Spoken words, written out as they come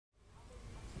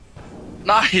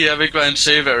Nej, jeg vil ikke være en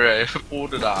save area. Jeg vil bruge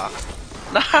det der.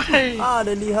 Nej. Ah,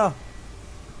 det er lige her.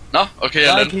 Nå, okay,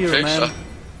 jeg Right lander here, perfekt så.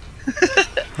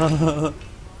 man.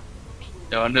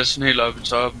 Jeg var næsten helt oppe i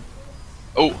toppen.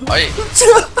 Ej.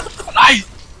 Nej!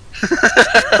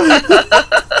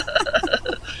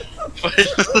 For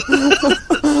helvede.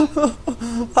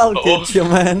 I'll get you,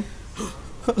 man.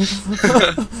 Godt,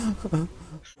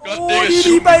 De er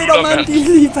lige bag dig, mand. De er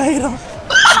lige bag dig.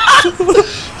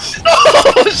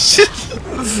 Shit!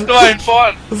 Der var en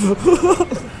foran.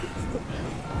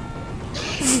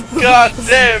 God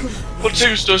damn! Prøv at tænke,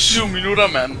 hvis det var 7 minutter,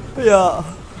 mand. Ja.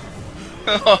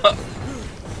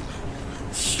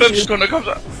 5 sekunder, kom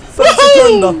så. 5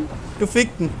 sekunder. Du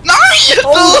fik den. Nej!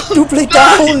 Du blev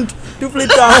downed. Du blev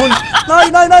downed. Nej.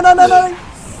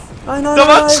 Der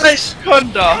var 3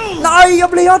 sekunder. Nej, jeg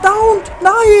blev downed.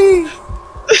 Nej.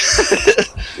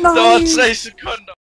 Der var 3 sekunder.